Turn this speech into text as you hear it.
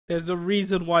There's a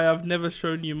reason why I've never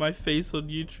shown you my face on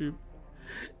YouTube.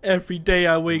 Every day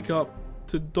I wake up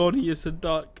to Doni is a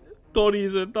duck. Doni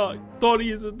is a duck.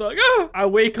 Doni is a duck. Ah! I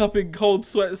wake up in cold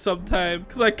sweat sometimes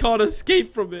because I can't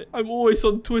escape from it. I'm always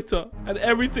on Twitter and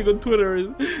everything on Twitter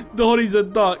is Doni's a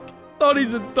duck.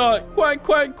 Doni's a duck. Quack,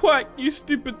 quack, quack. You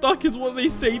stupid duck is what they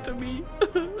say to me.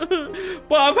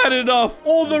 But I've had enough.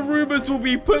 All the rumors will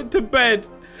be put to bed.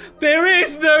 There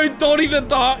is no Doni the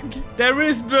Duck. There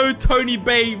is no Tony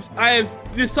Babes. I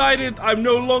have decided I'm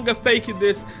no longer faking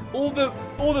this. All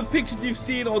the pictures you've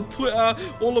seen on Twitter,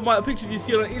 all of my pictures you've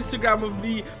seen on Instagram of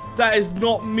me, that is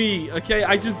not me, okay?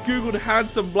 I just googled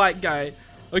handsome black guy,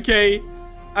 okay?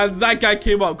 And that guy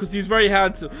came up because he's very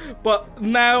handsome. But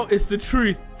now it's the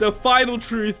truth, the final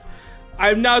truth.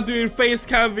 I'm now doing face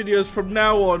cam videos from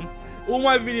now on. All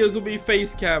my videos will be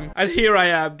face cam. And here I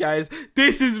am, guys.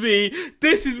 This is me.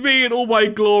 This is me in all my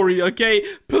glory, okay?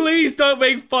 Please don't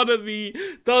make fun of me.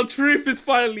 The truth is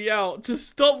finally out. Just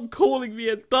stop calling me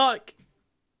a duck.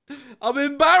 I'm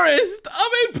embarrassed.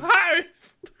 I'm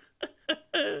embarrassed.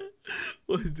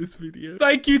 What is this video?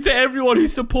 Thank you to everyone who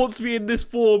supports me in this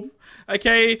form.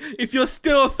 Okay, if you're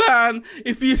still a fan,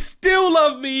 if you still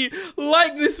love me,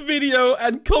 like this video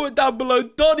and comment down below.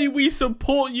 Doni, we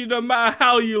support you no matter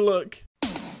how you look.